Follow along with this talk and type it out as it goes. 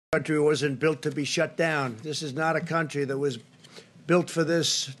Country wasn't built to be shut down. This is not a country that was built for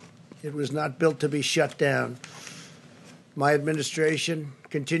this. It was not built to be shut down. My administration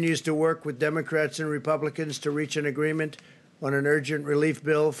continues to work with Democrats and Republicans to reach an agreement on an urgent relief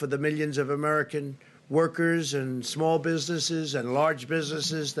bill for the millions of American workers and small businesses and large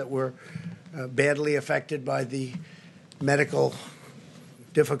businesses that were badly affected by the medical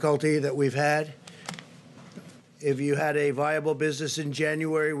difficulty that we've had. If you had a viable business in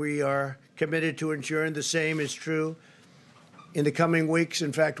January, we are committed to ensuring the same is true in the coming weeks.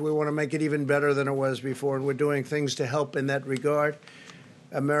 In fact, we want to make it even better than it was before, and we're doing things to help in that regard.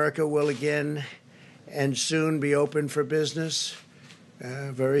 America will again and soon be open for business,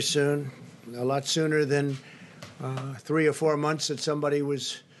 very soon, a lot sooner than 3 or 4 months that somebody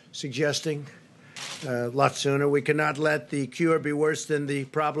was suggesting. A lot sooner. We cannot let the cure be worse than the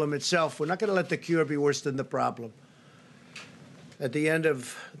problem itself. We're not going to let the cure be worse than the problem. At the end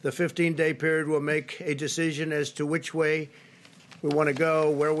of the 15-day period, we'll make a decision as to which way we want to go,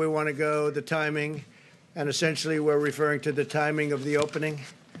 where we want to go, the timing, and essentially we're referring to the timing of the opening,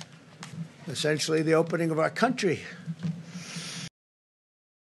 essentially the opening of our country.